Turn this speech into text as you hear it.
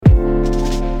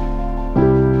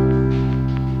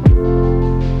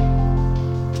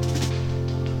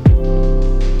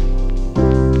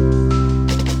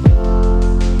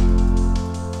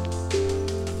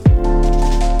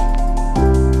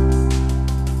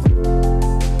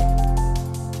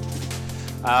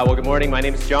Well, good morning. My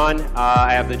name is John.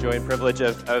 I have the joy and privilege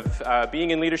of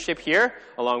being in leadership here,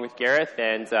 along with Gareth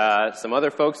and some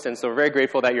other folks, and so we're very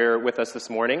grateful that you're with us this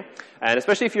morning. And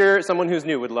especially if you're someone who's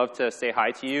new, would love to say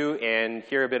hi to you and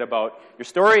hear a bit about your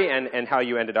story and how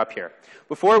you ended up here.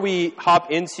 Before we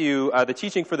hop into the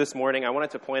teaching for this morning, I wanted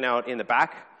to point out on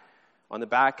the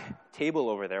back table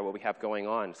over there, what we have going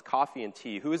on. It's coffee and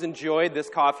tea. Who has enjoyed this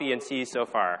coffee and tea so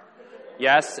far?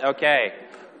 Yes? Okay.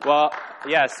 Well,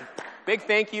 yes. Big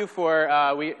thank you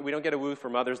for, we don't get a woo for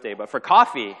Mother's Day, but for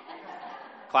coffee,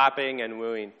 clapping and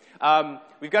wooing.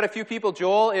 We've got a few people.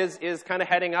 Joel is kind of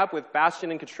heading up with Bastian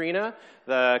and Katrina,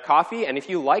 the coffee. And if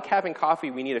you like having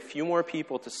coffee, we need a few more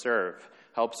people to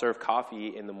help serve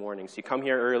coffee in the morning. So you come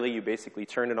here early, you basically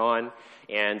turn it on,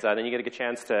 and then you get a good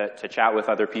chance to chat with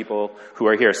other people who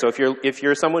are here. So if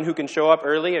you're someone who can show up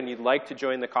early and you'd like to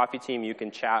join the coffee team, you can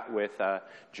chat with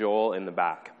Joel in the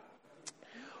back.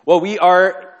 Well, we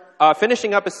are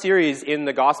finishing up a series in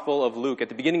the Gospel of Luke. At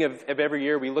the beginning of every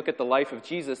year, we look at the life of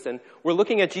Jesus, and we're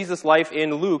looking at Jesus' life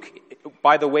in Luke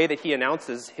by the way that he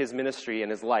announces his ministry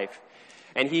and his life.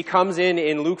 And he comes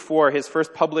in Luke 4, his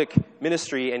first public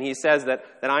ministry, and he says that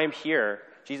I am here,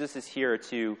 Jesus is here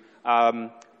to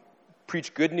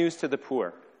preach good news to the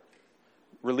poor,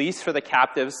 release for the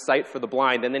captives, sight for the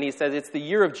blind. And then he says it's the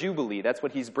year of Jubilee. That's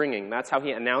what he's bringing. That's how he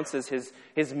announces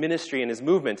his ministry and his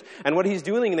movement. And what he's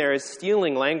doing there is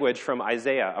stealing language from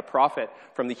Isaiah, a prophet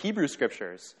from the Hebrew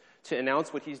Scriptures, to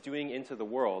announce what he's doing into the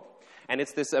world. And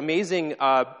it's this amazing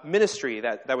ministry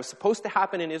that was supposed to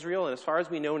happen in Israel, and as far as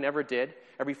we know, never did,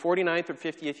 every 49th or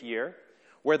 50th year,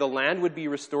 where the land would be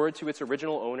restored to its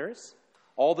original owners,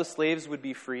 all the slaves would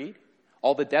be freed,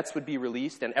 all the debts would be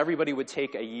released, and everybody would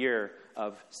take a year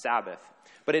of Sabbath.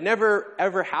 But it never,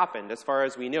 ever happened, as far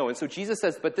as we know. And so Jesus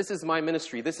says, but this is my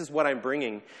ministry. This is what I'm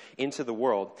bringing into the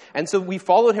world. And so we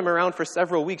followed him around for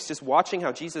several weeks, just watching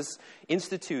how Jesus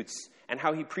institutes and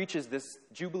how he preaches this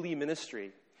Jubilee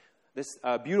ministry, this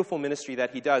beautiful ministry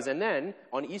that he does. And then,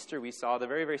 on Easter, we saw the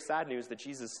very, very sad news that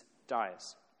Jesus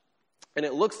dies. And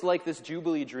it looks like this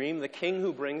Jubilee dream, the king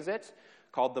who brings it,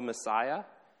 called the Messiah,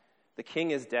 the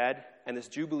king is dead, and this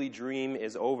Jubilee dream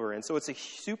is over. And so it's a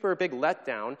super big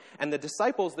letdown. And the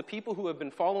disciples, the people who have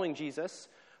been following Jesus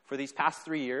for these past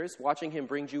 3 years, watching him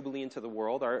bring Jubilee into the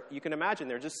world, you can imagine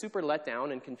they're just super let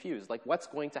down and confused. Like, what's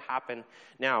going to happen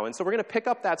now? And so we're going to pick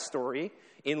up that story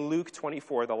in Luke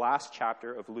 24, the last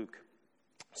chapter of Luke.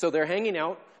 So they're hanging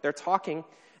out, they're talking,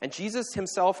 and Jesus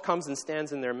himself comes and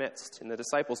stands in their midst, in the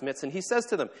disciples' midst, and he says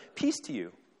to them, "Peace to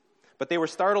you." But they were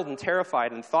startled and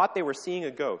terrified and thought they were seeing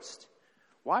a ghost.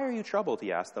 "Why are you troubled?"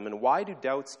 he asked them, "and why do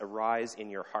doubts arise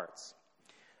in your hearts?"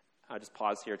 I'll just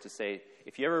pause here to say,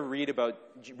 if you ever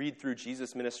read through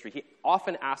Jesus' ministry, he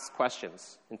often asks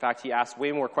questions. In fact, he asks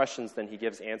way more questions than he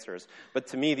gives answers. But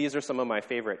to me, these are some of my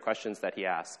favorite questions that he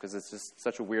asks, because it's just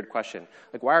such a weird question.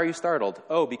 Like, why are you startled?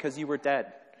 Oh, because you were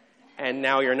dead, and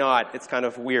now you're not. It's kind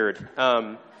of weird.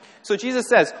 So Jesus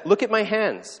says, "Look at my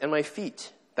hands and my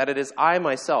feet, that it is I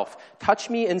myself. Touch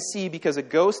me and see, because a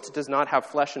ghost does not have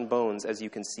flesh and bones, as you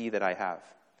can see that I have."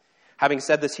 Having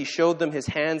said this, he showed them his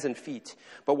hands and feet.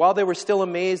 But while they were still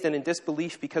amazed and in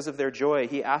disbelief because of their joy,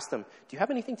 he asked them, "Do you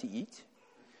have anything to eat?"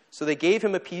 So they gave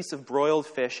him a piece of broiled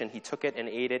fish, and he took it and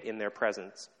ate it in their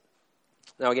presence.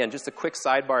 Now again, just a quick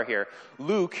sidebar here.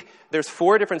 Luke, there's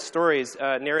 4 different stories,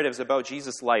 narratives about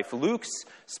Jesus' life. Luke's,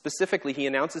 specifically, he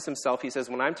announces himself. He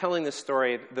says, when I'm telling this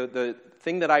story, the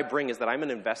thing that I bring is that I'm an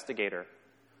investigator.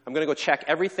 I'm going to go check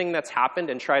everything that's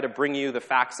happened and try to bring you the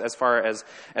facts as far as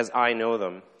I know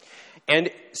them.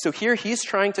 And so here he's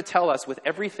trying to tell us with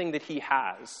everything that he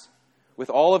has, with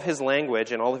all of his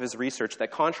language and all of his research,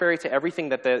 that contrary to everything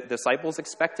that the disciples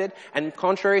expected, and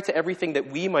contrary to everything that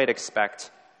we might expect,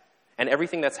 and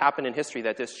everything that's happened in history,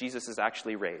 that this Jesus is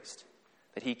actually raised.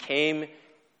 That he came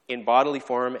in bodily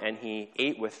form and he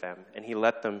ate with them and he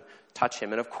let them touch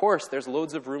him. And of course, there's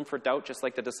loads of room for doubt, just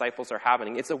like the disciples are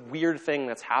having. It's a weird thing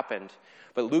that's happened.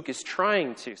 But Luke is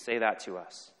trying to say that to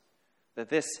us, that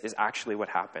this is actually what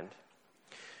happened.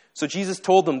 So Jesus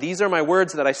told them, "These are my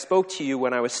words that I spoke to you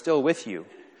when I was still with you."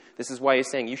 This is why he's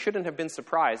saying, you shouldn't have been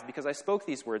surprised, because I spoke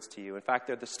these words to you. In fact,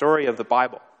 they're the story of the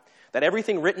Bible. That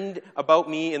everything written about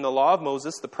me in the law of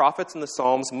Moses, the prophets, and the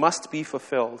Psalms must be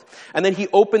fulfilled. And then he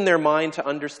opened their mind to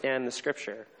understand the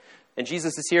Scripture. And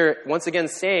Jesus is here once again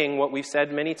saying what we've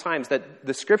said many times, that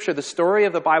the Scripture, the story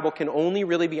of the Bible, can only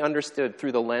really be understood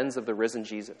through the lens of the risen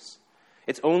Jesus.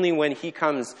 It's only when he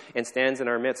comes and stands in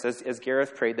our midst, as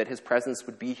Gareth prayed, that his presence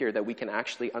would be here, that we can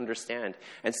actually understand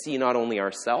and see not only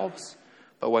ourselves,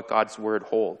 but what God's word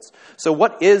holds. So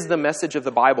what is the message of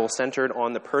the Bible centered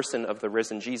on the person of the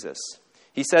risen Jesus?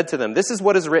 He said to them, "This is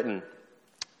what is written.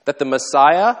 that the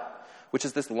Messiah, which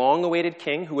is this long-awaited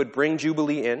king who would bring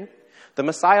Jubilee in, the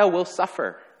Messiah will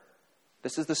suffer.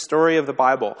 This is the story of the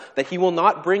Bible, that he will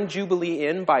not bring Jubilee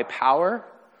in by power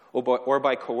or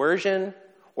by coercion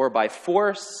or by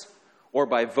force or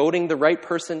by voting the right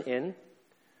person in,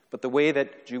 but the way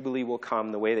that Jubilee will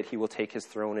come, the way that he will take his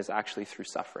throne is actually through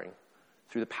suffering,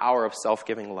 through the power of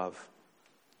self-giving love.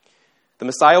 The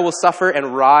Messiah will suffer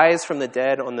and rise from the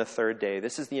dead on the third day.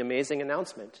 This is the amazing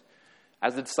announcement.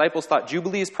 As the disciples thought,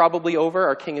 Jubilee is probably over,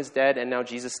 our king is dead, and now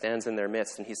Jesus stands in their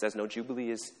midst, and he says, no,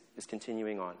 Jubilee is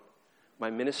continuing on.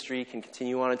 My ministry can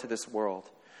continue on into this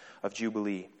world of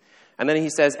Jubilee. And then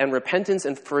he says, and repentance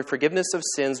and forgiveness of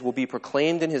sins will be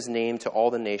proclaimed in his name to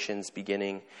all the nations,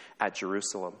 beginning at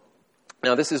Jerusalem.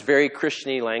 Now, this is very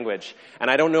Christian-y language, and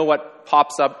I don't know what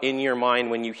pops up in your mind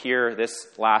when you hear this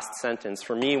last sentence.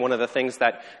 For me, one of the things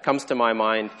that comes to my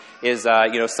mind is,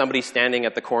 somebody standing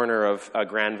at the corner of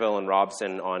Granville and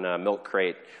Robson on a milk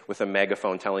crate with a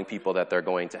megaphone telling people that they're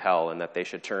going to hell and that they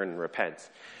should turn and repent.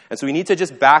 And so we need to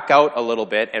just back out a little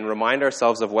bit and remind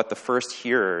ourselves of what the first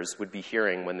hearers would be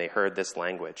hearing when they heard this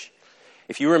language.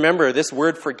 If you remember, this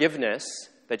word forgiveness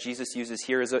that Jesus uses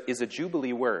here is a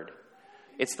Jubilee word.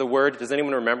 It's the word, does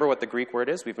anyone remember what the Greek word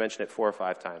is? We've mentioned it 4 or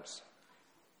 5 times.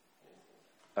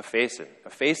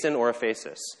 Aphasin or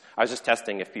aphasis. I was just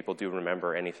testing if people do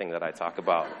remember anything that I talk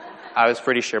about. I was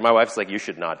pretty sure. My wife's like, you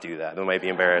should not do that. That might be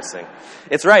embarrassing.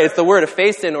 It's right. It's the word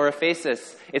aphasin or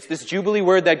aphasis. It's this Jubilee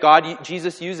word that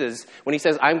Jesus uses when he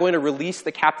says, I'm going to release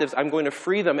the captives. I'm going to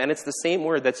free them. And it's the same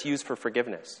word that's used for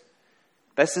forgiveness.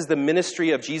 This is the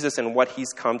ministry of Jesus and what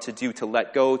he's come to do, to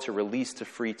let go, to release, to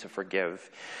free, to forgive.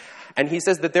 And he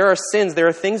says that there are sins, there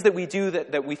are things that we do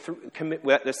that we commit,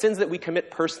 the sins that we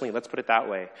commit personally, let's put it that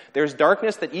way. There's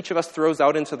darkness that each of us throws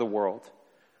out into the world,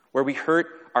 where we hurt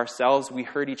ourselves, we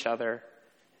hurt each other,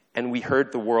 and we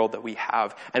hurt the world that we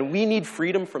have. And we need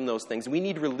freedom from those things. We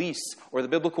need release, or the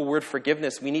biblical word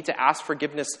forgiveness. We need to ask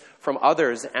forgiveness from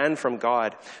others and from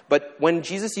God. But when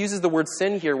Jesus uses the word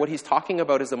sin here, what he's talking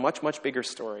about is a much, much bigger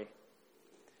story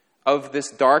of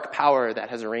this dark power that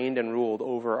has reigned and ruled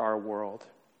over our world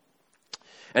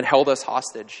and held us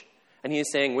hostage. And he is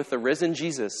saying, with the risen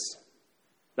Jesus,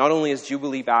 not only is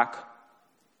Jubilee back,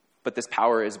 but this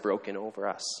power is broken over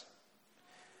us.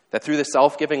 That through the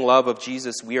self-giving love of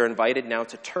Jesus, we are invited now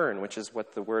to turn, which is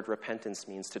what the word repentance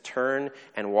means, to turn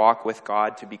and walk with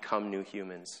God to become new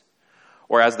humans.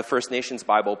 Or as the First Nations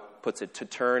Bible puts it, to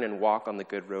turn and walk on the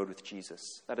good road with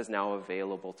Jesus. That is now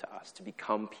available to us, to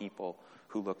become people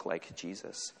who look like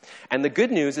Jesus. And the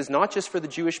good news is not just for the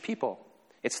Jewish people.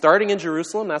 It's starting in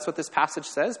Jerusalem, that's what this passage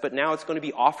says, but now it's going to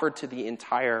be offered to the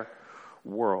entire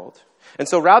world. And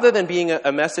so rather than being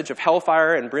a message of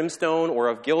hellfire and brimstone or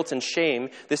of guilt and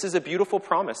shame, this is a beautiful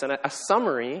promise and a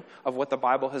summary of what the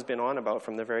Bible has been on about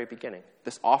from the very beginning.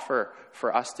 This offer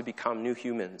for us to become new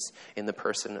humans in the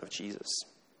person of Jesus.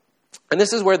 And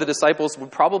this is where the disciples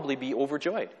would probably be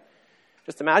overjoyed.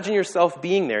 Just imagine yourself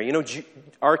being there.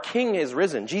 Our King is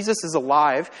risen. Jesus is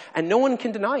alive, and no one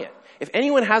can deny it. If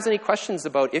anyone has any questions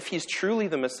about if he's truly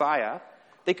the Messiah,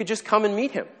 they could just come and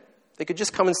meet him. They could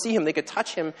just come and see him. They could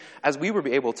touch him as we were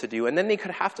able to do. And then they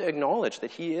could have to acknowledge that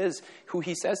he is who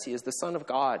he says he is, the Son of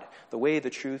God, the way,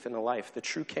 the truth, and the life, the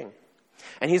true King.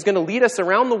 And he's going to lead us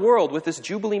around the world with this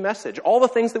Jubilee message. All the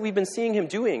things that we've been seeing him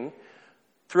doing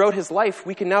throughout his life,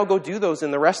 we can now go do those in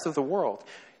the rest of the world.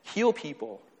 Heal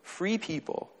people, free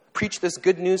people, preach this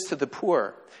good news to the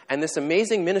poor. And this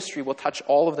amazing ministry will touch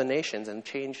all of the nations and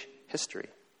change history.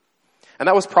 And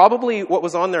that was probably what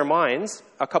was on their minds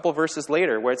a couple verses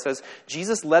later, where it says,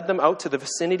 Jesus led them out to the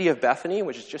vicinity of Bethany,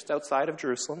 which is just outside of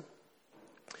Jerusalem,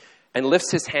 and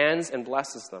lifts his hands and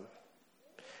blesses them.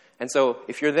 And so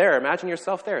if you're there, imagine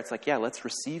yourself there. It's like, yeah, let's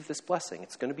receive this blessing.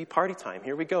 It's going to be party time.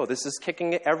 Here we go. This is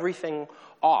kicking everything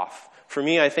off. For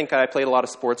me, I think I played a lot of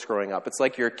sports growing up. It's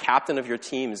like your captain of your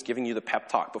team is giving you the pep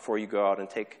talk before you go out and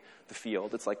take the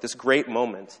field. It's like this great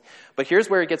moment. But here's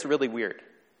where it gets really weird.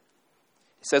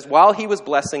 It says, while he was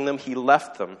blessing them, he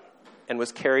left them and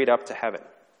was carried up to heaven.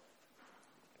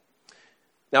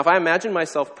 Now, if I imagine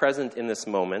myself present in this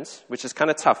moment, which is kind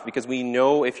of tough because we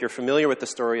know, if you're familiar with the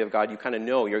story of God, you kind of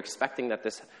know, you're expecting that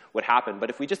this would happen.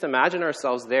 But if we just imagine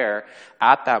ourselves there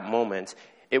at that moment,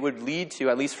 it would lead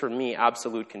to, at least for me,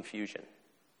 absolute confusion.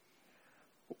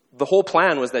 The whole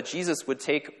plan was that Jesus would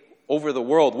take over the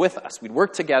world with us. We'd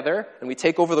work together, and we'd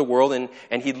take over the world,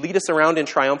 and he'd lead us around in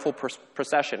triumphal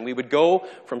procession. We would go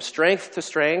from strength to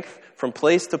strength, from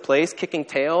place to place, kicking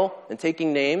tail and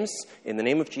taking names in the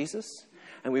name of Jesus.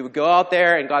 And we would go out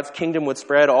there, and God's kingdom would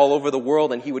spread all over the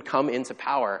world, and he would come into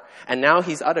power. And now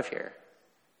he's out of here.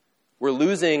 we're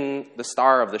losing the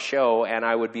star of the show, and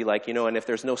I would be like, and if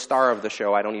there's no star of the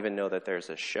show, I don't even know that there's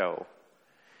a show.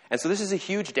 And so this is a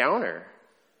huge downer.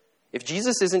 If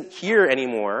Jesus isn't here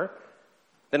anymore,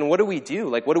 then what do we do?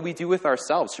 Like, what do we do with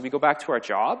ourselves? Should we go back to our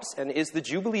jobs? And is the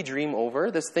Jubilee dream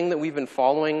over? This thing that we've been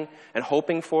following and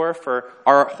hoping for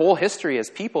our whole history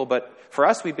as people, but for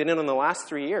us, we've been in the last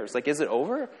 3 years. Like, is it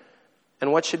over?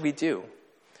 And what should we do?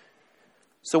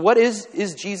 So what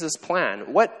is Jesus'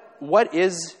 plan? What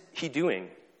is he doing?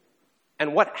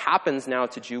 And what happens now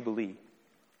to Jubilee?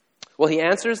 Well, he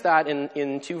answers that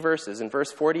in 2 verses, in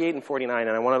verse 48 and 49,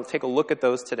 and I want to take a look at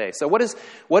those today. So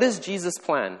what is Jesus'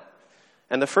 plan?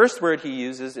 And the first word he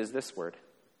uses is this word,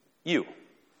 you.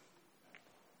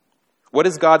 What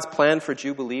is God's plan for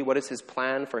Jubilee? What is his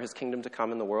plan for his kingdom to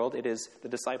come in the world? It is the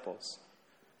disciples.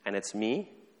 And it's me,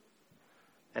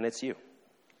 and it's you.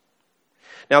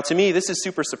 Now, to me, this is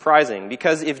super surprising,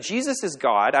 because if Jesus is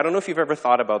God, I don't know if you've ever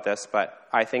thought about this, but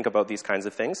I think about these kinds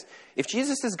of things. If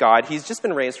Jesus is God, he's just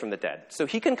been raised from the dead. So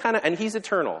he can and he's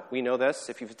eternal. We know this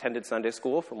if you've attended Sunday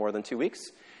school for more than 2 weeks.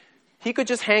 He could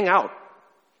just hang out.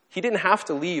 He didn't have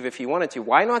to leave if he wanted to.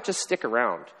 Why not just stick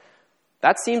around?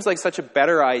 That seems like such a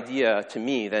better idea to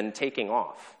me than taking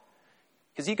off.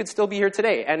 Because he could still be here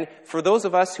today. And for those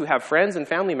of us who have friends and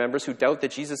family members who doubt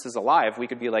that Jesus is alive, we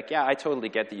could be like, yeah, I totally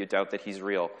get that you doubt that he's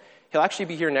real. He'll actually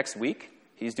be here next week.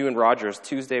 He's doing Rogers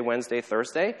Tuesday, Wednesday,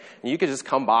 Thursday. And you could just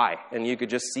come by and you could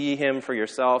just see him for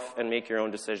yourself and make your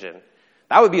own decision.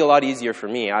 That would be a lot easier for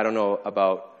me. I don't know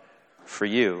about for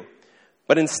you.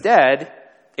 But instead,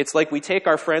 it's like we take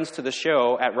our friends to the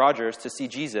show at Rogers to see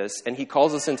Jesus, and he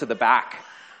calls us into the back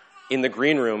in the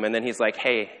green room, and then he's like,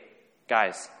 hey,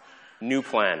 guys, new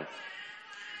plan.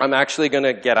 I'm actually going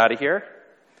to get out of here,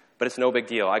 but it's no big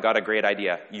deal. I got a great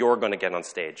idea. You're going to get on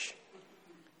stage,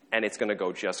 and it's going to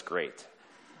go just great.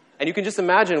 And you can just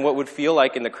imagine what would feel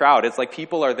like in the crowd. It's like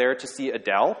people are there to see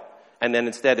Adele, and then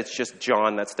instead it's just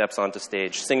John that steps onto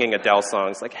stage singing Adele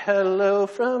songs like, hello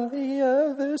from the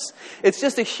others. It's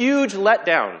just a huge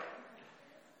letdown.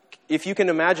 If you can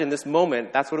imagine this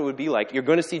moment, that's what it would be like. You're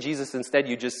going to see Jesus. Instead,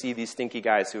 you just see these stinky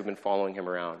guys who have been following him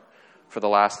around for the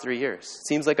last 3 years.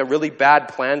 Seems like a really bad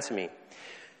plan to me.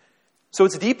 So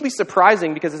it's deeply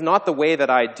surprising because it's not the way that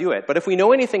I do it. But if we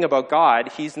know anything about God,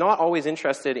 he's not always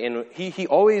interested in, we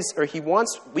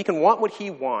can want what he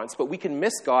wants, but we can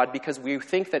miss God because we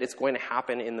think that it's going to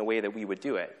happen in the way that we would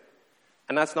do it.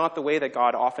 And that's not the way that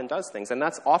God often does things. And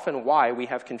that's often why we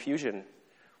have confusion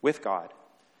with God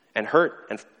and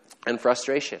hurt and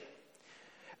frustration.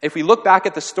 If we look back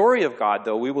at the story of God,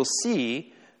 though, we will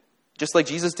see, just like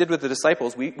Jesus did with the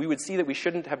disciples, we would see that we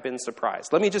shouldn't have been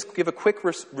surprised. Let me just give a quick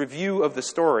review of the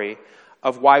story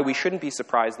of why we shouldn't be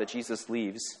surprised that Jesus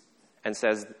leaves and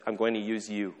says, I'm going to use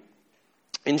you.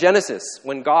 In Genesis,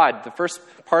 when God, the first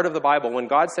part of the Bible, when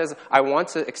God says, I want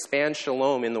to expand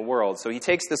shalom in the world, so he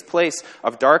takes this place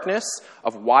of darkness,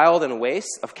 of wild and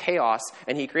waste, of chaos,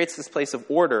 and he creates this place of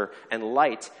order and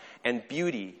light and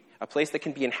beauty, a place that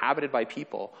can be inhabited by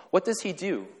people. What does he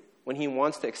do when he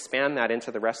wants to expand that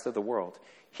into the rest of the world?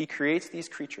 He creates these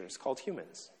creatures called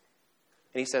humans.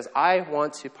 And he says, I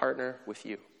want to partner with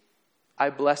you. I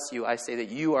bless you. I say that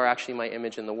you are actually my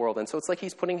image in the world. And so it's like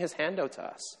he's putting his hand out to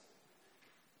us.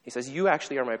 He says, you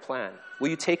actually are my plan. Will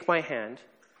you take my hand,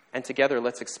 and together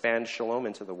let's expand shalom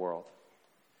into the world?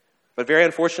 But very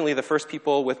unfortunately, the first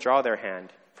people withdraw their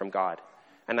hand from God.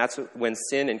 And that's when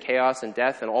sin and chaos and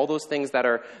death and all those things that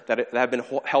have been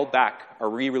held back are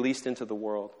re-released into the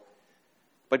world.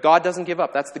 But God doesn't give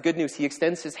up. That's the good news. He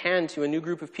extends his hand to a new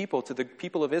group of people, to the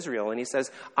people of Israel. And he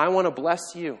says, I want to bless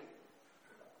you.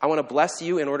 I want to bless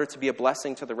you in order to be a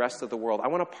blessing to the rest of the world. I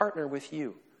want to partner with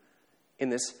you in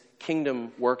this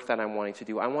kingdom work that I'm wanting to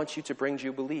do. I want you to bring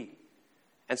Jubilee.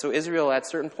 And so Israel, at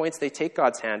certain points, they take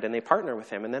God's hand and they partner with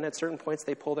him. And then at certain points,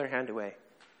 they pull their hand away.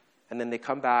 And then they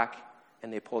come back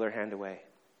and they pull their hand away.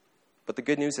 But the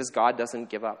good news is God doesn't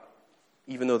give up,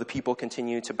 even though the people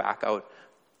continue to back out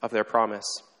of their promise.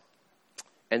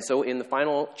 And so in the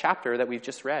final chapter that we've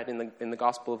just read in the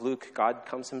Gospel of Luke, God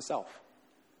comes himself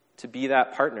to be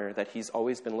that partner that he's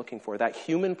always been looking for, that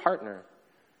human partner,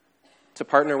 to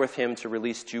partner with him to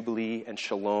release Jubilee and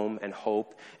shalom and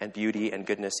hope and beauty and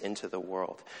goodness into the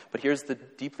world. But here's the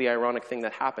deeply ironic thing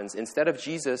that happens. Instead of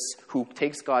Jesus, who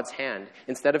takes God's hand,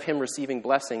 instead of him receiving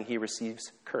blessing, he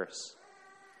receives curse.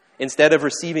 Instead of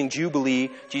receiving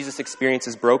Jubilee, Jesus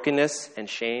experiences brokenness and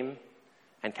shame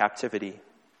and captivity.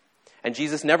 And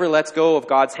Jesus never lets go of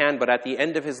God's hand, but at the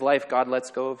end of his life, God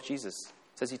lets go of Jesus.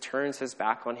 It says he turns his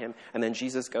back on him, and then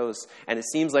Jesus goes. And it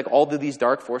seems like all of these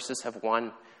dark forces have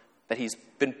won, that he's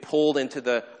been pulled into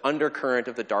the undercurrent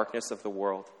of the darkness of the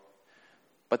world.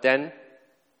 But then,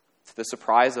 to the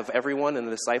surprise of everyone and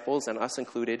the disciples and us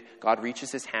included, God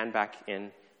reaches his hand back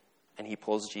in and he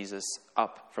pulls Jesus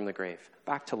up from the grave,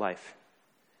 back to life.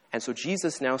 And so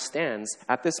Jesus now stands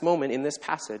at this moment in this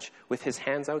passage with his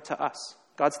hands out to us.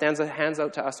 God stands his hands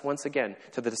out to us once again,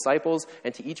 to the disciples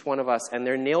and to each one of us, and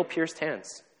they're nail-pierced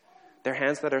hands. They're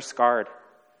hands that are scarred.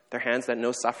 They're hands that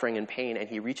know suffering and pain, and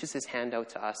he reaches his hand out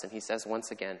to us and he says once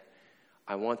again,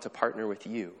 I want to partner with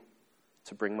you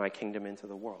to bring my kingdom into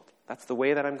the world. That's the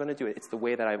way that I'm going to do it. It's the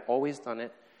way that I've always done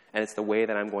it, and it's the way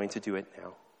that I'm going to do it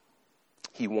now.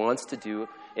 He wants to do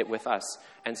it with us.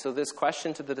 And so this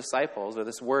question to the disciples, or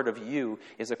this word of you,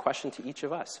 is a question to each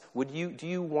of us. Do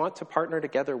you want to partner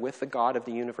together with the God of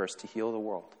the universe to heal the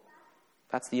world?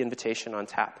 That's the invitation on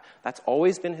tap. That's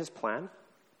always been his plan,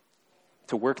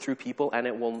 to work through people, and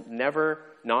it will never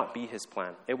not be his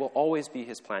plan. It will always be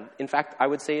his plan. In fact, I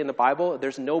would say in the Bible,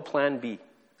 there's no plan B.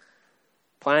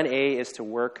 Plan A is to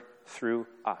work through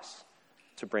us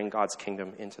to bring God's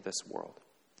kingdom into this world.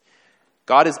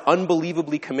 God is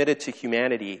unbelievably committed to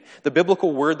humanity. The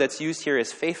biblical word that's used here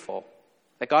is faithful.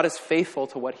 That God is faithful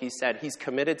to what he said. He's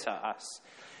committed to us.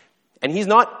 And he's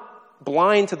not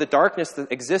blind to the darkness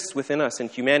that exists within us in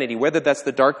humanity, whether that's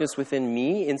the darkness within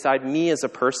me, inside me as a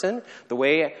person, the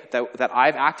way that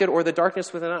I've acted, or the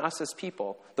darkness within us as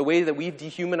people, the way that we've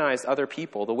dehumanized other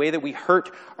people, the way that we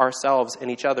hurt ourselves and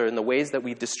each other, and the ways that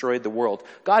we've destroyed the world.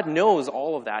 God knows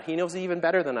all of that. He knows it even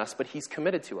better than us, but he's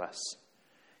committed to us.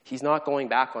 He's not going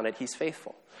back on it. He's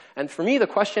faithful. And for me, the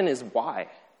question is why?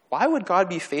 Why would God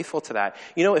be faithful to that?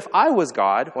 You know, if I was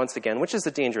God, once again, which is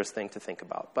a dangerous thing to think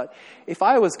about, but if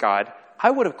I was God, I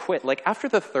would have quit. Like, after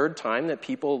the third time that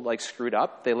people, screwed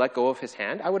up, they let go of his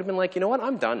hand, I would have been like, you know what,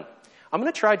 I'm done. I'm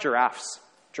going to try giraffes.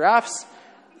 Giraffes,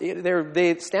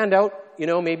 they stand out,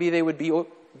 maybe they would be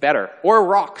better. Or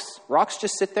rocks. Rocks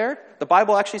just sit there. The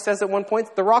Bible actually says at one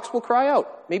point, the rocks will cry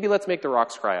out. Maybe let's make the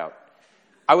rocks cry out.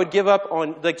 I would give up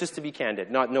on, just to be candid,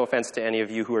 no offense to any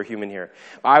of you who are human here,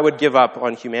 I would give up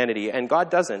on humanity, and God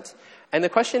doesn't. And the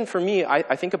question for me,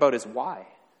 I think about is why?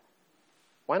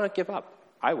 Why not give up?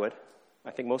 I would.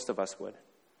 I think most of us would.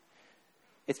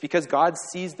 It's because God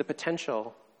sees the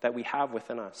potential that we have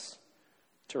within us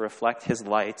to reflect his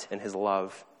light and his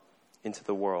love into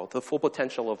the world, the full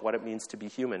potential of what it means to be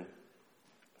human.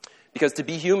 Because to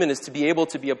be human is to be able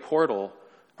to be a portal,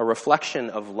 a reflection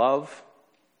of love,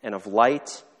 and of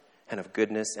light, and of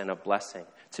goodness, and of blessing,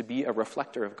 to be a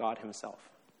reflector of God himself.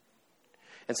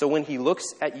 And so when he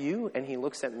looks at you, and he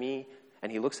looks at me,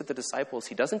 and he looks at the disciples,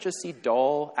 he doesn't just see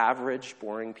dull, average,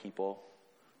 boring people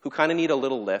who kind of need a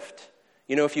little lift.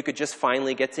 If you could just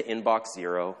finally get to inbox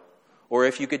 0, or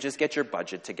if you could just get your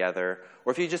budget together,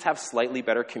 or if you just have slightly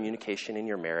better communication in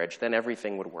your marriage, then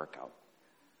everything would work out.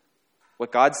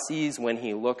 What God sees when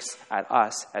he looks at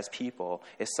us as people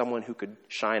is someone who could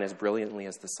shine as brilliantly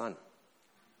as the sun.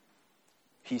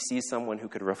 He sees someone who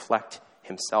could reflect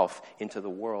himself into the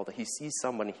world. He sees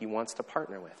someone he wants to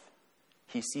partner with.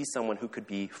 He sees someone who could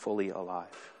be fully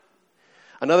alive.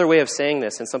 Another way of saying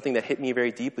this, and something that hit me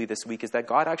very deeply this week, is that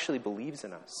God actually believes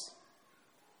in us.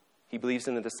 He believes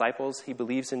in the disciples. He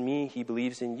believes in me. He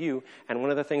believes in you. And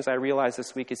one of the things I realized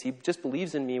this week is he just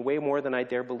believes in me way more than I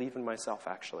dare believe in myself,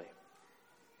 actually.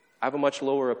 I have a much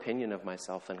lower opinion of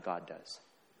myself than God does.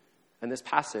 And this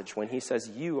passage, when he says,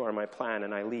 you are my plan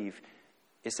and I leave,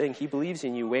 is saying he believes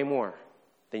in you way more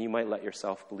than you might let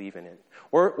yourself believe in it.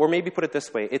 Or maybe put it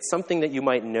this way, it's something that you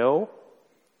might know,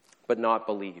 but not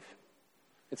believe.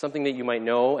 It's something that you might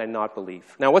know and not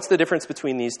believe. Now, what's the difference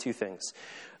between these two things?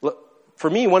 Look, for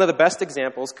me, one of the best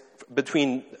examples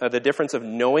between the difference of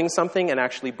knowing something and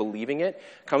actually believing it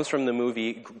comes from the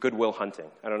movie Good Will Hunting.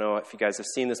 I don't know if you guys have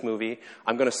seen this movie.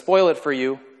 I'm going to spoil it for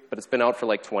you, but it's been out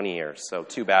for 20 years, so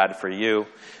too bad for you.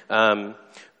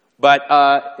 But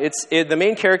the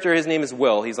main character, his name is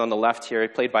Will. He's on the left here,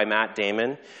 played by Matt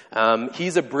Damon.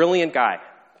 He's a brilliant guy,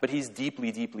 but he's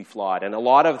deeply, deeply flawed. And a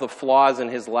lot of the flaws in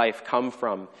his life come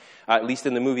from, at least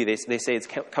in the movie, they say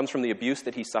it comes from the abuse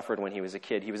that he suffered when he was a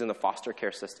kid. He was in the foster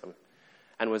care system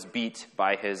and was beat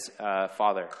by his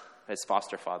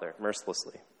foster father,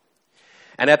 mercilessly.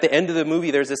 And at the end of the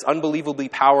movie, there's this unbelievably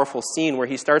powerful scene where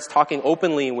he starts talking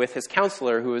openly with his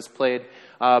counselor, who is played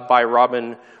by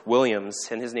Robin Williams,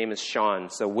 and his name is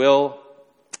Sean. So Will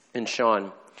and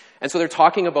Sean. And so they're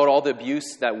talking about all the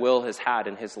abuse that Will has had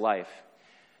in his life.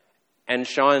 And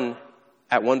Sean,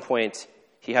 at one point,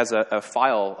 he has a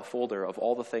folder of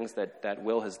all the things that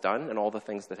Will has done and all the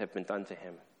things that have been done to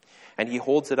him. And he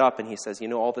holds it up and he says,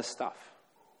 all this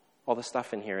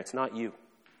stuff in here, it's not you.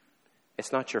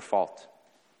 It's not your fault.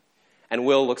 And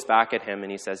Will looks back at him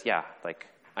and he says, yeah,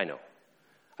 I know.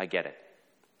 I get it.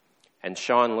 And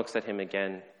Sean looks at him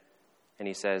again, and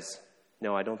he says,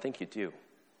 no, I don't think you do.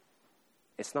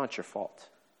 It's not your fault.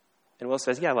 And Will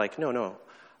says, yeah, no,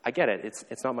 I get it.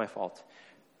 It's not my fault.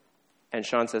 And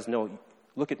Sean says, no,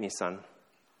 look at me, son.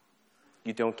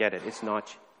 You don't get it. It's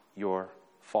not your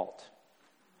fault.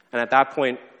 And at that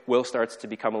point, Will starts to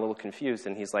become a little confused,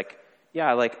 and he's like,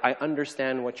 yeah, I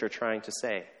understand what you're trying to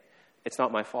say. It's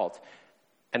not my fault.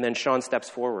 And then Sean steps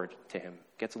forward to him,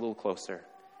 gets a little closer,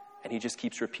 and he just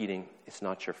keeps repeating, it's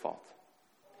not your fault.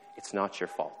 It's not your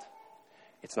fault.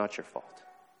 It's not your fault.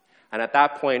 And at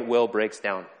that point, Will breaks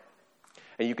down.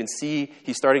 And you can see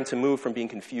he's starting to move from being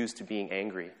confused to being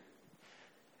angry.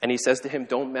 And he says to him,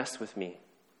 don't mess with me.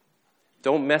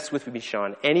 Don't mess with me,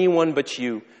 Sean. Anyone but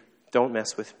you, don't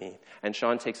mess with me. And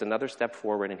Sean takes another step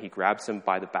forward, and he grabs him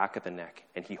by the back of the neck,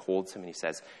 and he holds him, and he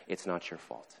says, it's not your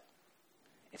fault.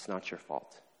 It's not your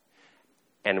fault.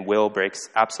 And Will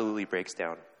absolutely breaks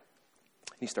down.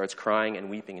 He starts crying and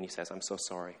weeping, and he says, I'm so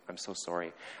sorry. I'm so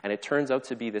sorry. And it turns out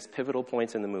to be this pivotal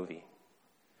point in the movie.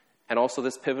 And also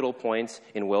this pivotal point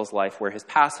in Will's life where his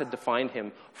past had defined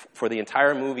him for the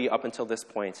entire movie up until this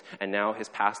point, and now his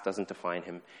past doesn't define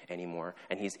him anymore,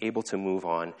 and he's able to move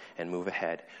on and move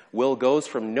ahead. Will goes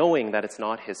from knowing that it's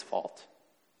not his fault,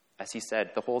 as he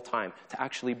said the whole time, to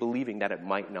actually believing that it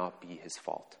might not be his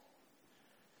fault.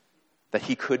 That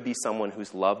he could be someone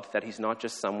who's loved, that he's not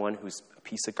just someone who's a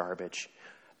piece of garbage.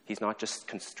 He's not just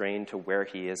constrained to where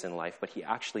he is in life, but he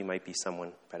actually might be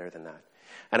someone better than that.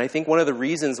 And I think one of the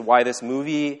reasons why this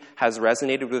movie has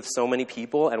resonated with so many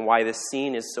people and why this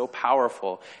scene is so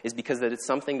powerful is because that it's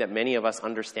something that many of us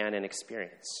understand and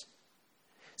experience.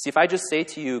 See, if I just say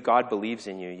to you, God believes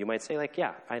in you, you might say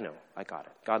yeah, I know, I got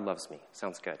it. God loves me.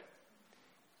 Sounds good.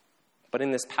 But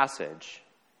in this passage,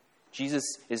 Jesus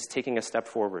is taking a step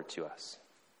forward to us.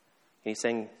 And he's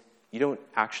saying, you don't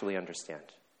actually understand.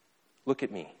 Look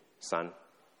at me, son.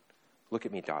 Look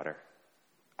at me, daughter.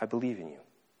 I believe in you.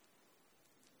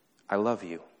 I love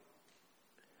you.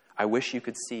 I wish you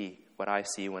could see what I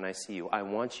see when I see you. I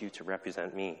want you to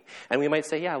represent me. And we might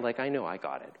say, yeah, I know, I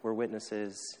got it. We're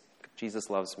witnesses. Jesus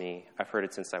loves me. I've heard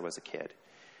it since I was a kid.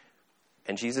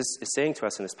 And Jesus is saying to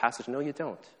us in this passage, no, you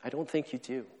don't. I don't think you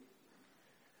do.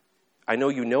 I know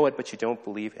you know it, but you don't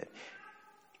believe it.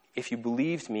 If you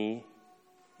believed me,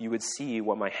 you would see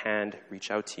what my hand reach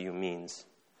out to you means.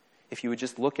 If you would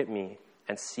just look at me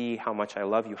and see how much I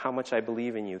love you, how much I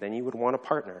believe in you, then you would want a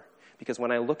partner. Because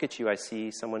when I look at you, I see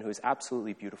someone who is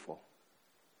absolutely beautiful.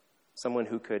 Someone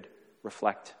who could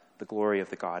reflect the glory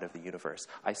of the God of the universe.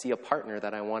 I see a partner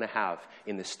that I want to have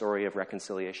in this story of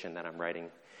reconciliation that I'm writing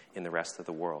in the rest of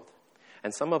the world.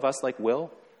 And some of us, like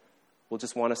Will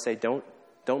just want to say, don't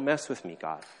mess with me,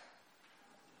 God.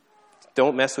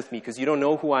 Don't mess with me, because you don't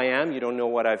know who I am, you don't know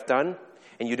what I've done,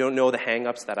 and you don't know the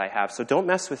hang-ups that I have. So don't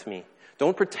mess with me.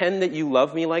 Don't pretend that you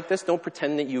love me like this. Don't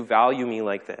pretend that you value me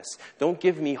like this. Don't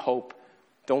give me hope.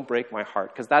 Don't break my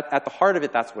heart. Because at the heart of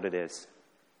it, that's what it is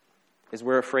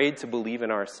we're afraid to believe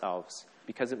in ourselves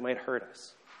because it might hurt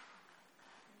us.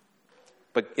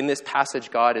 But in this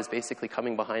passage, God is basically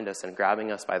coming behind us and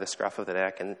grabbing us by the scruff of the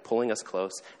neck and pulling us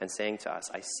close and saying to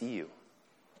us, I see you.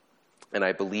 And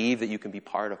I believe that you can be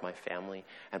part of my family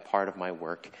and part of my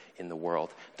work in the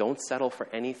world. Don't settle for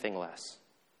anything less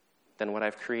than what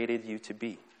I've created you to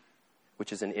be,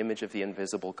 which is an image of the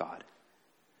invisible God.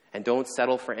 And don't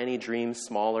settle for any dream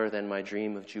smaller than my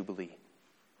dream of Jubilee,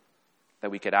 that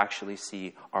we could actually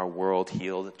see our world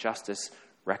healed, justice,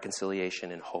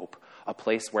 reconciliation, and hope, a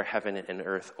place where heaven and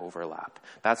earth overlap.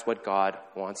 That's what God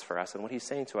wants for us and what he's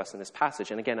saying to us in this passage.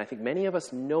 And again, I think many of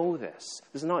us know this.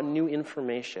 This is not new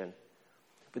information,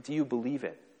 but do you believe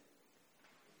it?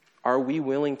 Are we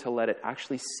willing to let it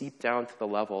actually seep down to the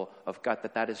level of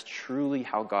gut that is truly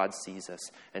how God sees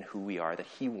us and who we are, that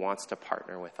he wants to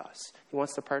partner with us? He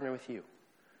wants to partner with you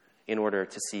in order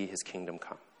to see his kingdom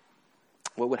come.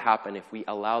 What would happen if we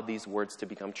allowed these words to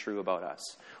become true about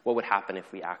us? What would happen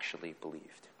if we actually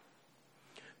believed?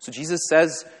 So Jesus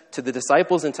says to the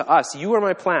disciples and to us, you are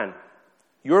my plan.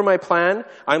 You are my plan.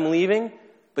 I'm leaving,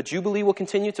 but Jubilee will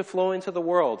continue to flow into the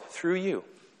world through you.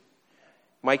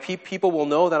 My people will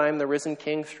know that I am the risen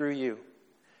King through you,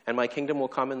 and my kingdom will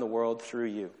come in the world through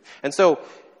you. And so,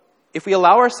 if we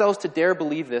allow ourselves to dare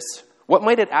believe this, what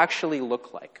might it actually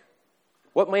look like?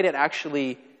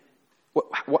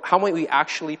 How might we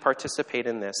actually participate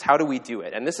in this? How do we do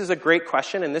it? And this is a great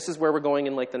question, and this is where we're going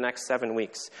in the next 7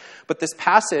 weeks. But this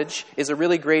passage is a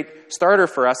really great starter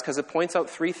for us because it points out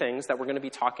 3 things that we're going to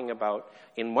be talking about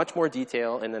in much more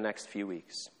detail in the next few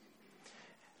weeks.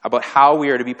 about how we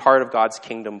are to be part of God's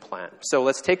kingdom plan. So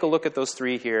let's take a look at those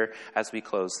three here as we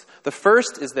close. The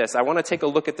first is this. I want to take a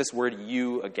look at this word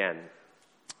you again.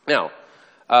 Now,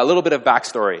 a little bit of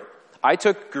backstory. I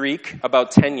took Greek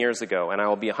about 10 years ago, and I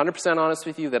will be 100% honest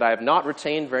with you that I have not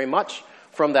retained very much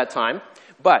from that time.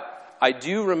 But I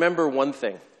do remember one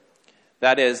thing.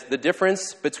 That is, the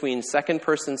difference between second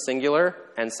person singular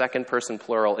and second person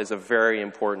plural is a very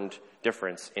important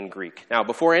difference in Greek. Now,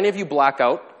 before any of you black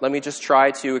out, let me just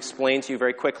try to explain to you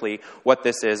very quickly what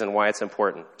this is and why it's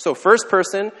important. So first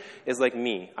person is like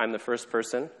me. I'm the first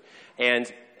person.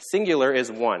 And singular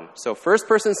is one. So first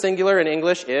person singular in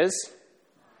English is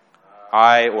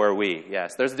I or we.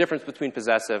 Yes, there's a difference between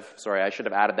possessive. Sorry, I should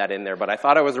have added that in there, but I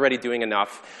thought I was already doing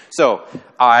enough. So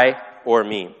I or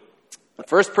me.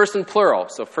 First person plural.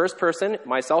 So first person,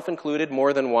 myself included,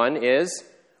 more than one, is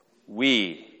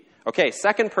we. Okay,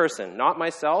 second person, not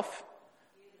myself,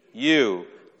 you.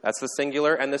 That's the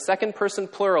singular. And the second person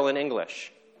plural in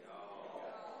English.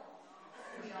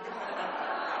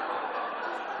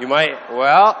 You might,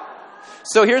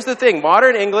 so here's the thing.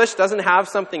 Modern English doesn't have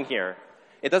something here.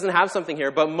 It doesn't have something here,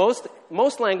 but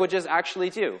most languages actually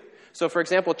do. So, for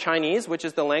example, Chinese, which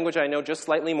is the language I know just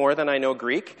slightly more than I know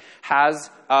Greek,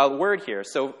 has a word here.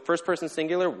 So, first person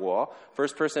singular, 我.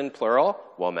 First person plural,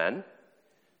 我们.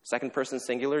 Second person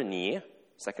singular, 你.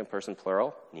 Second person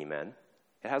plural, 你们.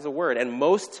 It has a word, and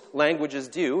most languages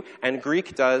do, and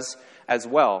Greek does as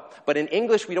well. But in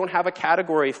English, we don't have a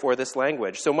category for this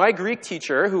language. So my Greek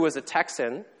teacher, who was a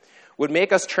Texan, would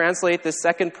make us translate this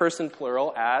second person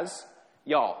plural as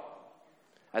y'all,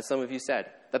 as some of you said.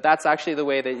 That's actually the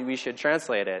way that we should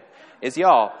translate it, is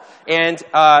y'all. And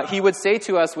he would say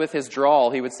to us with his drawl,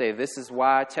 he would say, this is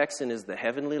why Texan is the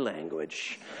heavenly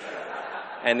language.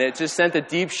 And it just sent a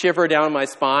deep shiver down my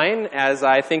spine as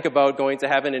I think about going to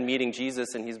heaven and meeting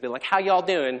Jesus, and he's be like, how y'all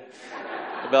doing?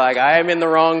 I'd be like, I am in the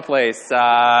wrong place.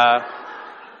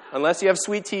 Unless you have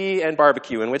sweet tea and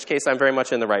barbecue, in which case I'm very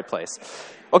much in the right place.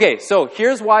 Okay, so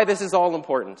here's why this is all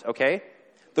important, okay?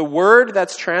 The word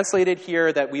that's translated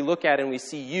here that we look at and we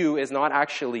see you is not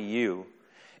actually you.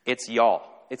 It's y'all.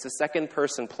 It's a second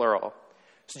person plural.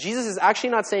 So Jesus is actually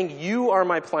not saying you are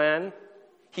my plan.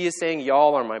 He is saying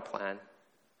y'all are my plan.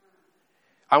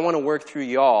 I want to work through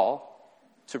y'all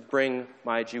to bring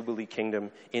my Jubilee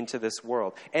kingdom into this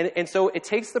world. And so it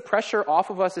takes the pressure off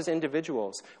of us as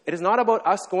individuals. It is not about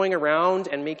us going around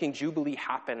and making Jubilee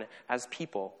happen as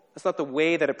people. That's not the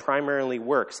way that it primarily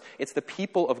works. It's the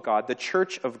people of God, the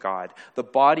church of God, the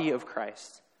body of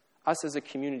Christ. Us as a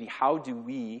community, how do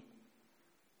we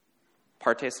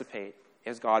participate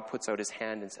as God puts out his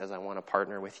hand and says, I want to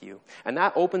partner with you? And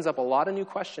that opens up a lot of new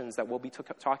questions that we'll be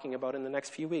talking about in the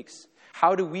next few weeks.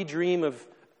 How do we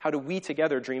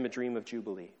together dream a dream of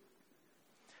Jubilee?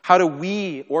 How do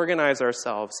we organize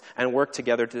ourselves and work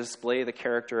together to display the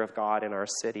character of God in our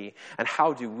city? And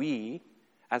how do we,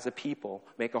 as a people,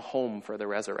 make a home for the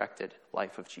resurrected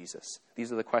life of Jesus?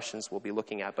 These are the questions we'll be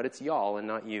looking at, but it's y'all and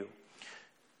not you.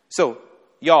 So,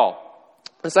 y'all.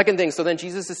 The second thing, so then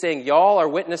Jesus is saying, y'all are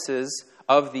witnesses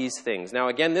of these things. Now,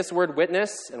 again, this word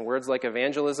witness and words like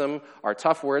evangelism are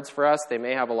tough words for us. They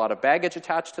may have a lot of baggage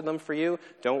attached to them for you.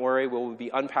 Don't worry, we'll be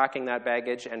unpacking that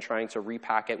baggage and trying to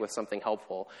repack it with something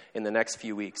helpful in the next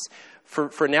few weeks.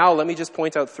 For now, let me just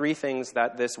point out three things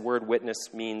that this word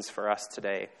witness means for us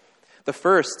today. The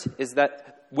first is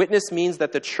that witness means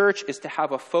that the church is to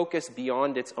have a focus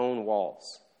beyond its own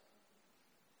walls.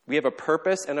 We have a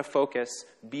purpose and a focus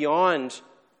beyond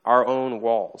our own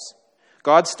walls.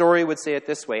 God's story would say it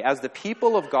this way: as the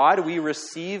people of God, we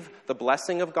receive the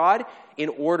blessing of God in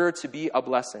order to be a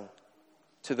blessing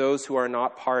to those who are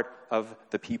not part of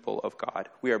the people of God.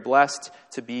 We are blessed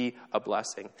to be a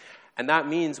blessing. And that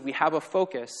means we have a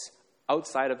focus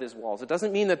outside of these walls. It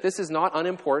doesn't mean that this is not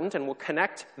unimportant, and we'll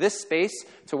connect this space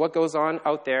to what goes on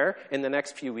out there in the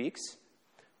next few weeks.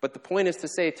 But the point is to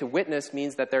say to witness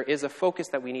means that there is a focus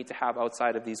that we need to have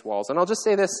outside of these walls. And I'll just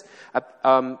say this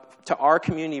to our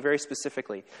community very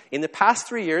specifically. In the past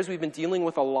 3 years, we've been dealing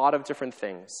with a lot of different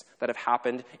things that have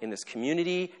happened in this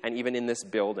community and even in this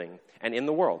building and in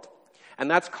the world. And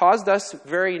that's caused us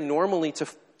very normally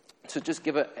to just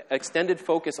give an extended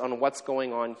focus on what's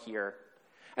going on here.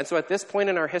 And so at this point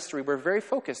in our history, we're very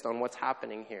focused on what's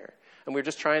happening here. And we're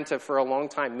just trying to, for a long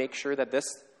time, make sure that this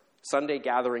Sunday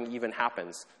gathering even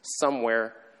happens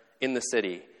somewhere in the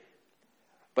city.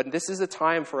 But this is a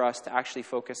time for us to actually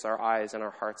focus our eyes and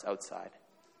our hearts outside,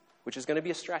 which is going to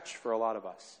be a stretch for a lot of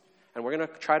us. And we're going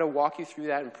to try to walk you through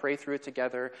that and pray through it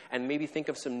together and maybe think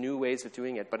of some new ways of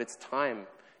doing it. But it's time.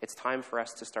 It's time for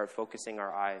us to start focusing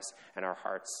our eyes and our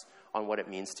hearts on what it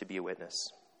means to be a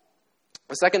witness.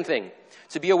 The second thing,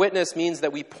 to be a witness means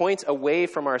that we point away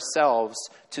from ourselves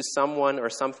to someone or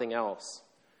something else.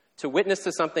 To witness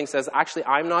to something says, actually,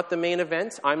 I'm not the main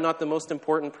event. I'm not the most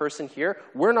important person here.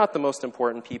 We're not the most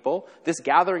important people. This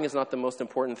gathering is not the most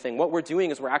important thing. What we're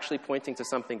doing is we're actually pointing to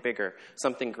something bigger,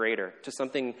 something greater, to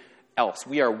something else.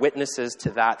 We are witnesses to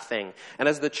that thing. And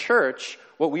as the church,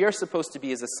 what we are supposed to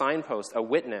be is a signpost, a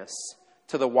witness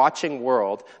to the watching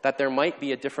world that there might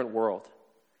be a different world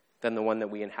than the one that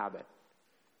we inhabit.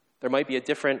 There might be a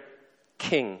different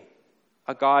king,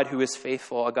 a God who is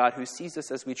faithful, a God who sees us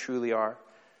as we truly are.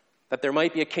 That there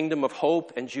might be a kingdom of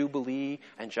hope and jubilee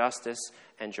and justice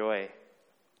and joy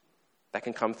that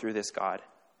can come through this God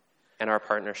and our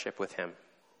partnership with him.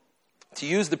 To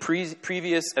use the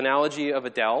previous analogy of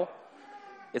Adele,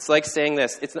 it's like saying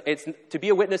this. It's to be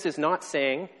a witness is not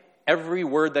saying every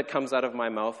word that comes out of my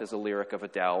mouth is a lyric of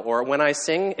Adele, or when I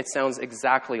sing, it sounds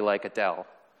exactly like Adele.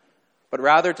 But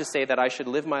rather to say that I should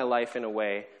live my life in a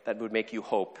way that would make you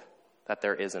hope that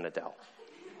there is an Adele.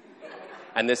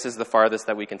 And this is the farthest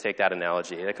that we can take that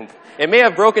analogy. It may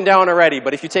have broken down already,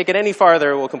 but if you take it any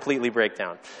farther, it will completely break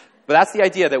down. But that's the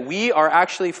idea, that we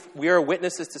are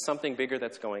witnesses to something bigger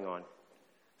that's going on.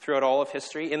 Throughout all of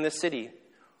history in this city,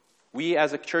 we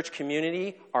as a church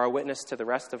community are a witness to the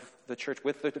rest of the church,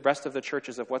 with the rest of the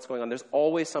churches of what's going on. There's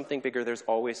always something bigger. There's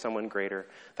always someone greater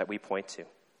that we point to.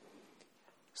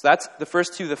 So that's the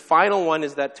first two. The final one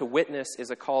is that to witness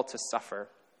is a call to suffer.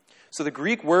 So the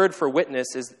Greek word for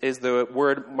witness is the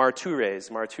word martures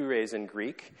in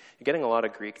Greek. You're getting a lot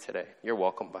of Greek today. You're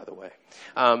welcome, by the way.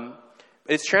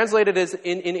 It's translated as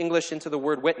in English into the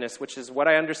word witness, which is what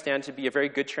I understand to be a very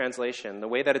good translation. The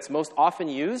way that it's most often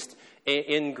used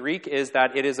in Greek is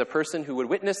that it is a person who would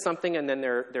witness something and then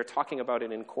they're talking about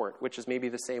it in court, which is maybe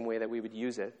the same way that we would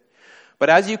use it. But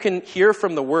as you can hear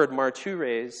from the word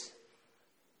martures,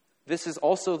 this is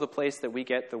also the place that we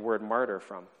get the word martyr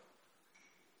from.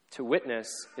 To witness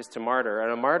is to martyr,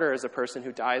 and a martyr is a person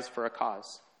who dies for a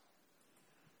cause.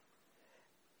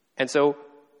 And so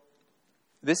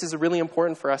this is really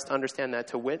important for us to understand, that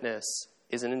to witness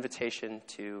is an invitation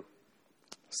to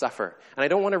suffer. And I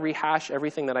don't want to rehash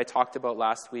everything that I talked about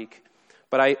last week,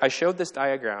 but I showed this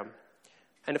diagram.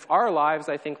 And if our lives,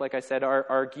 I think, like I said,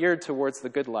 are geared towards the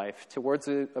good life, towards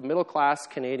a middle-class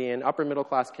Canadian,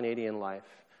 upper-middle-class Canadian life,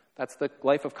 that's the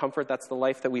life of comfort. That's the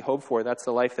life that we hope for. That's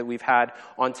the life that we've had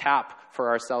on tap for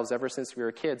ourselves ever since we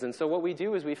were kids. And so what we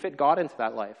do is we fit God into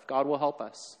that life. God will help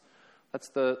us. That's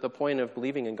the point of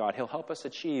believing in God. He'll help us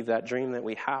achieve that dream that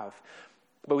we have.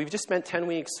 But we've just spent 10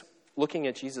 weeks looking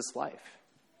at Jesus' life.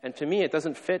 And to me, it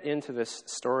doesn't fit into this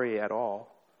story at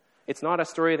all. It's not a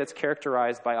story that's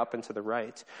characterized by up and to the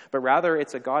right, but rather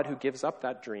it's a God who gives up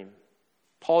that dream.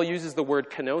 Paul uses the word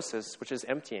kenosis, which is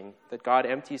emptying, that God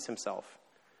empties himself.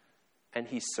 And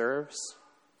he serves,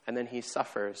 and then he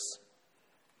suffers,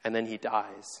 and then he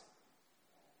dies.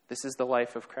 This is the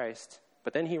life of Christ.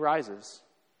 But then he rises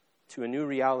to a new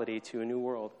reality, to a new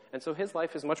world. And so his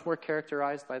life is much more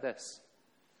characterized by this.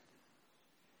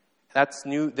 That's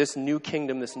this new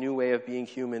kingdom, this new way of being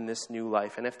human, this new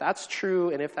life. And if that's true,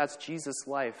 and if that's Jesus'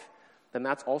 life, then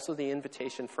that's also the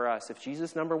invitation for us. If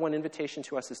Jesus' number one invitation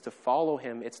to us is to follow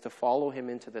him, it's to follow him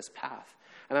into this path.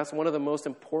 And that's one of the most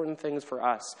important things for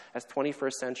us as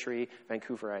 21st century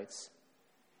Vancouverites,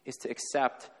 is to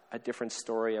accept a different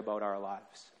story about our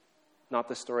lives. Not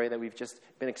the story that we've just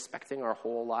been expecting our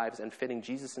whole lives and fitting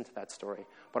Jesus into that story,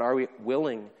 but are we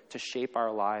willing to shape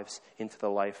our lives into the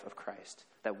life of Christ,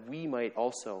 that we might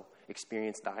also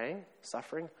experience dying,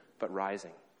 suffering, but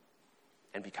rising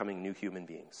and becoming new human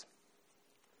beings.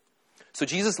 So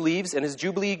Jesus leaves, and his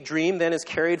Jubilee dream then is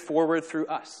carried forward through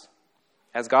us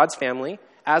as God's family,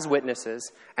 as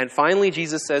witnesses. And finally,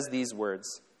 Jesus says these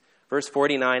words. Verse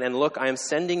 49, "And look, I am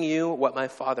sending you what my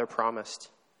Father promised.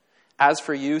 As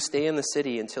for you, stay in the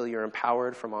city until you're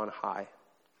empowered from on high."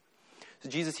 So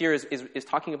Jesus here is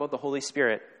talking about the Holy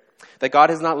Spirit, that God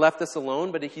has not left us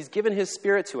alone, but he's given his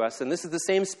Spirit to us. And this is the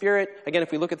same Spirit, again,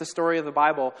 if we look at the story of the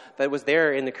Bible, that was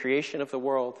there in the creation of the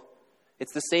world.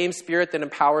 It's the same Spirit that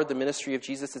empowered the ministry of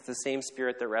Jesus. It's the same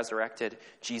Spirit that resurrected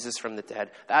Jesus from the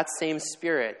dead. That same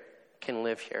Spirit can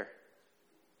live here.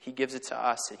 He gives it to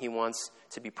us, and he wants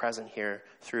to be present here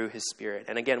through his Spirit.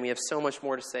 And again, we have so much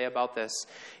more to say about this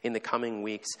in the coming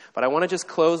weeks. But I want to just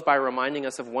close by reminding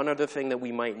us of one other thing that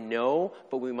we might know,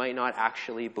 but we might not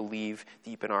actually believe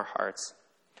deep in our hearts.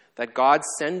 That God's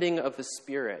sending of the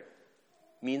Spirit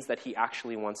means that he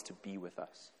actually wants to be with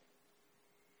us.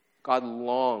 God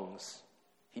longs,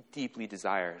 he deeply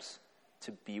desires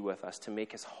to be with us, to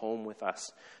make his home with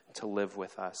us, to live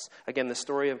with us. Again, the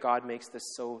story of God makes this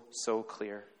so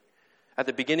clear. At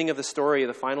the beginning of the story,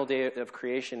 the final day of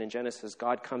creation in Genesis,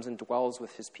 God comes and dwells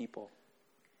with his people.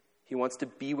 He wants to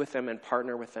be with them and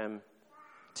partner with them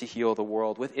to heal the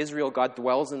world. With Israel, God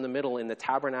dwells in the middle, in the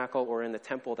tabernacle or in the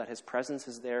temple, that his presence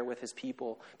is there with his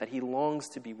people, that he longs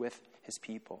to be with his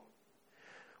people.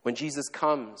 When Jesus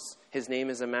comes, his name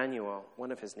is Emmanuel,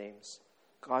 one of his names.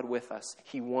 God with us.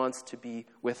 He wants to be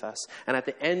with us. And at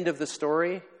the end of the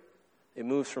story, it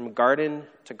moves from garden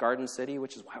to garden city,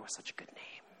 which is why it was such a good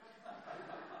name.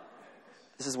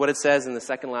 This is what it says in the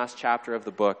second last chapter of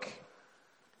the book.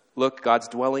 Look, God's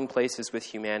dwelling place is with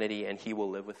humanity, and he will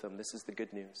live with them. This is the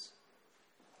good news.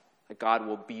 That God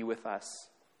will be with us,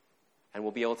 and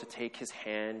we'll be able to take his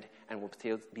hand, and we'll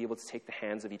be able to take the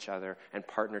hands of each other and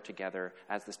partner together,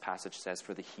 as this passage says,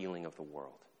 for the healing of the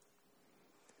world.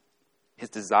 His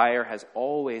desire has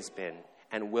always been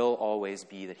and will always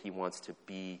be that he wants to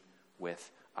be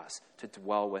with us, to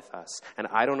dwell with us. And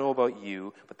I don't know about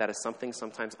you, but that is something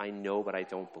sometimes I know but I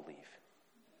don't believe.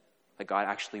 That God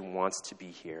actually wants to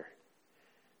be here.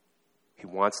 He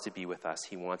wants to be with us.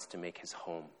 He wants to make his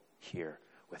home here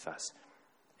with us.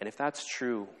 And if that's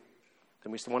true,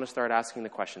 then we want to start asking the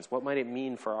questions. What might it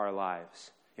mean for our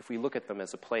lives if we look at them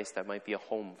as a place that might be a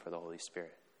home for the Holy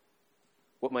Spirit?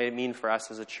 What might it mean for us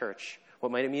as a church?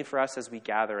 What might it mean for us as we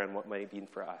gather, and what might it mean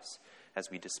for us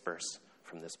as we disperse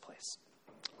from this place?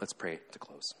 Let's pray to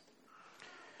close.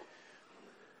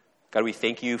 God, we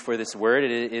thank you for this word.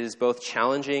 It is both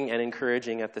challenging and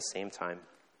encouraging at the same time.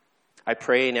 I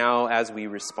pray now as we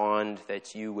respond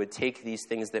that you would take these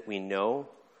things that we know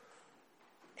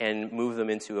and move them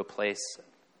into a place,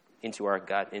 into our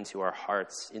gut, into our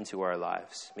hearts, into our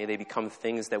lives. May they become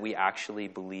things that we actually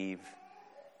believe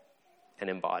and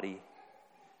embody.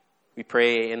 We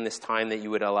pray in this time that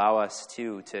you would allow us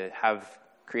to have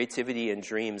creativity and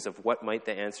dreams of what might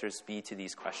the answers be to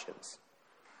these questions.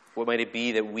 What might it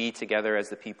be that we together as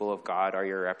the people of God are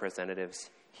your representatives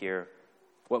here?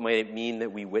 What might it mean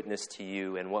that we witness to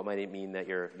you, and what might it mean that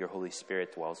your Holy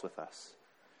Spirit dwells with us?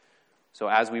 So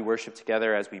as we worship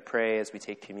together, as we pray, as we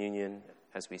take communion,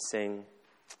 as we sing,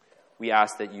 we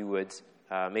ask that you would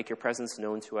make your presence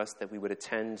known to us, that we would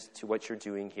attend to what you're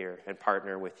doing here and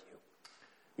partner with you.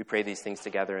 We pray these things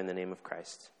together in the name of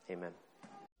Christ. Amen.